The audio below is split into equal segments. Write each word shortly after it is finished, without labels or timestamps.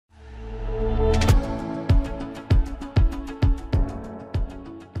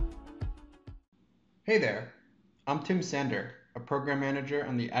Hey there, I'm Tim Sander, a program manager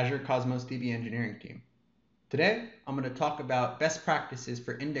on the Azure Cosmos DB engineering team. Today, I'm going to talk about best practices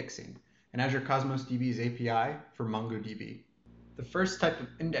for indexing and Azure Cosmos DB's API for MongoDB. The first type of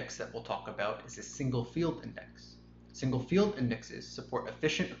index that we'll talk about is a single field index. Single field indexes support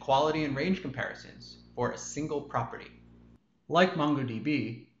efficient equality and range comparisons for a single property. Like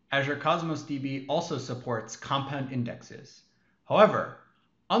MongoDB, Azure Cosmos DB also supports compound indexes. However,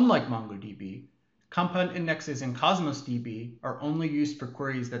 unlike MongoDB, compound indexes in Cosmos DB are only used for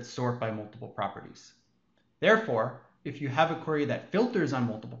queries that sort by multiple properties. Therefore, if you have a query that filters on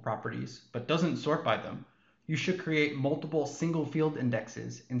multiple properties but doesn't sort by them, you should create multiple single field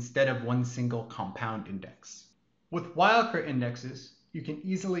indexes instead of one single compound index. With wildcard indexes, you can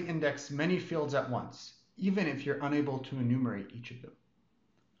easily index many fields at once, even if you're unable to enumerate each of them.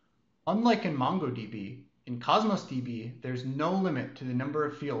 Unlike in MongoDB, in Cosmos DB, there's no limit to the number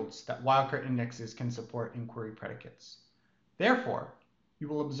of fields that wildcard indexes can support in query predicates. Therefore, you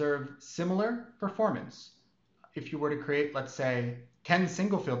will observe similar performance if you were to create, let's say, 10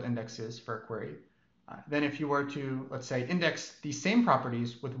 single field indexes for a query, than if you were to, let's say, index these same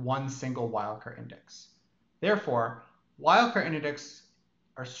properties with one single wildcard index. Therefore, wildcard indexes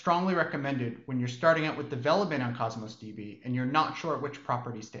are strongly recommended when you're starting out with development on Cosmos DB and you're not sure which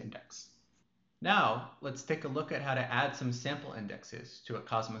properties to index. Now, let's take a look at how to add some sample indexes to a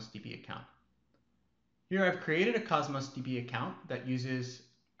Cosmos DB account. Here I've created a Cosmos DB account that uses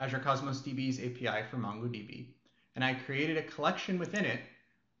Azure Cosmos DB's API for MongoDB, and I created a collection within it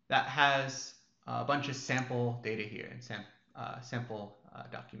that has a bunch of sample data here and sample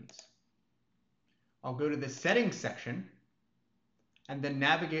documents. I'll go to the settings section and then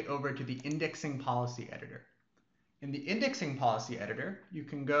navigate over to the indexing policy editor. In the indexing policy editor, you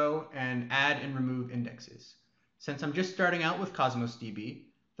can go and add and remove indexes. Since I'm just starting out with Cosmos DB,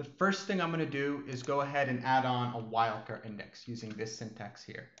 the first thing I'm going to do is go ahead and add on a wildcard index using this syntax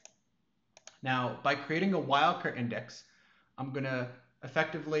here. Now, by creating a wildcard index, I'm going to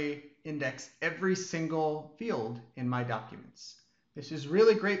effectively index every single field in my documents. This is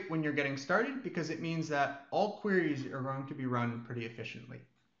really great when you're getting started because it means that all queries are going to be run pretty efficiently.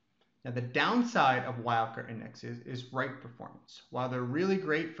 Now, the downside of wildcard indexes is write performance. While they're really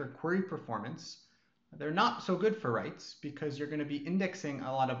great for query performance, they're not so good for writes because you're going to be indexing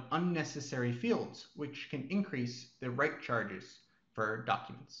a lot of unnecessary fields, which can increase the write charges for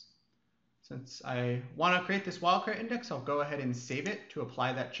documents. Since I want to create this wildcard index, I'll go ahead and save it to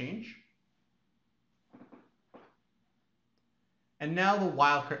apply that change. And now the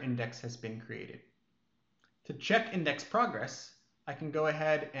wildcard index has been created. To check index progress, I can go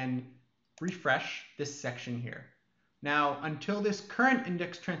ahead and refresh this section here. Now, until this current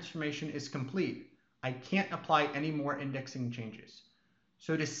index transformation is complete, I can't apply any more indexing changes.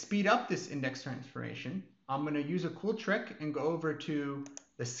 So to speed up this index transformation, I'm going to use a cool trick and go over to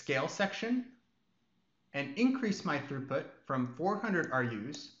the scale section and increase my throughput from 400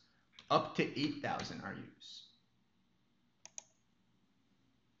 RUs up to 8,000 RUs.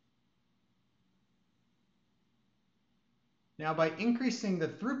 Now, by increasing the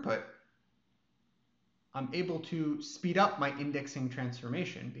throughput, I'm able to speed up my indexing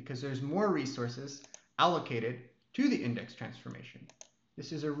transformation because there's more resources allocated to the index transformation.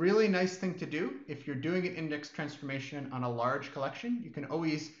 This is a really nice thing to do. If you're doing an index transformation on a large collection, you can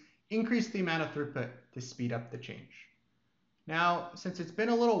always increase the amount of throughput to speed up the change. Now, since it's been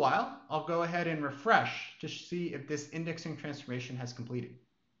a little while, I'll go ahead and refresh to see if this indexing transformation has completed.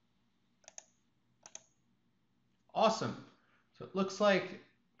 Awesome. So it looks like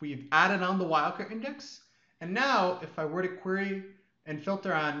we've added on the wildcard index. And now if I were to query and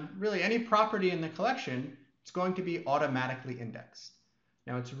filter on really any property in the collection, it's going to be automatically indexed.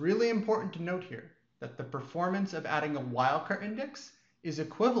 Now it's really important to note here that the performance of adding a wildcard index is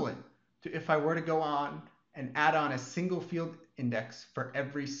equivalent to if I were to go on and add on a single field index for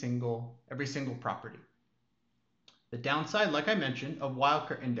every single property. The downside, like I mentioned, of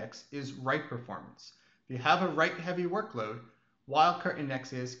wildcard index is write performance. If you have a write-heavy workload, wildcard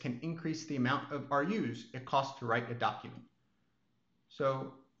indexes can increase the amount of RUs it costs to write a document.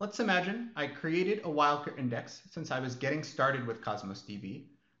 So let's imagine I created a wildcard index since I was getting started with Cosmos DB,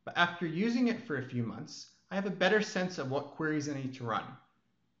 but after using it for a few months, I have a better sense of what queries I need to run.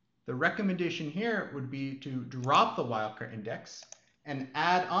 The recommendation here would be to drop the wildcard index and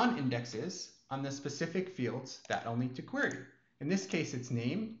add on indexes on the specific fields that I'll need to query. In this case, it's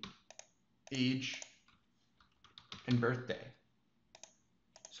name, age, and birthday.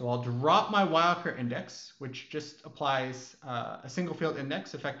 So I'll drop my wildcard index, which just applies a single field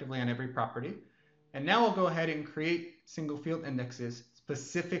index effectively on every property. And now I'll go ahead and create single field indexes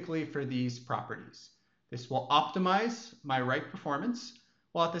specifically for these properties. This will optimize my write performance,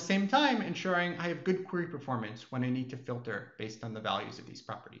 while at the same time ensuring I have good query performance when I need to filter based on the values of these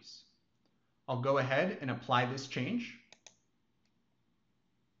properties. I'll go ahead and apply this change.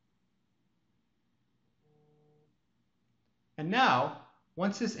 And now,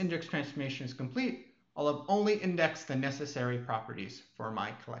 once this index transformation is complete, I'll have only indexed the necessary properties for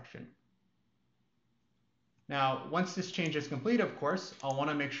my collection. Now, once this change is complete, of course, I'll want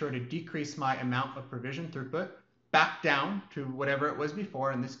to make sure to decrease my amount of provision throughput back down to whatever it was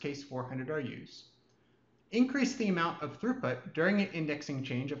before, in this case 400 RUs. Increase the amount of throughput during an indexing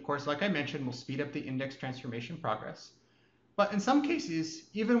change, of course, like I mentioned, will speed up the index transformation progress. But in some cases,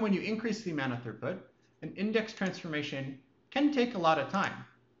 even when you increase the amount of throughput, an index transformation can take a lot of time.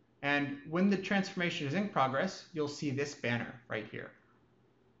 And when the transformation is in progress, you'll see this banner right here.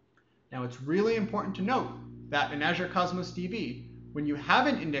 Now, it's really important to note that in Azure Cosmos DB, when you have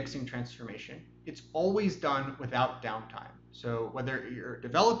an indexing transformation, it's always done without downtime. So whether you're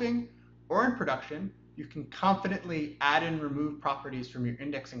developing or in production, you can confidently add and remove properties from your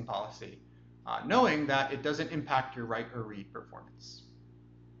indexing policy, knowing that it doesn't impact your write or read performance.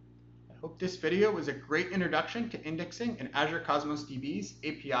 I hope this video was a great introduction to indexing in Azure Cosmos DB's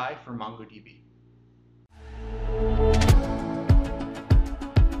API for MongoDB.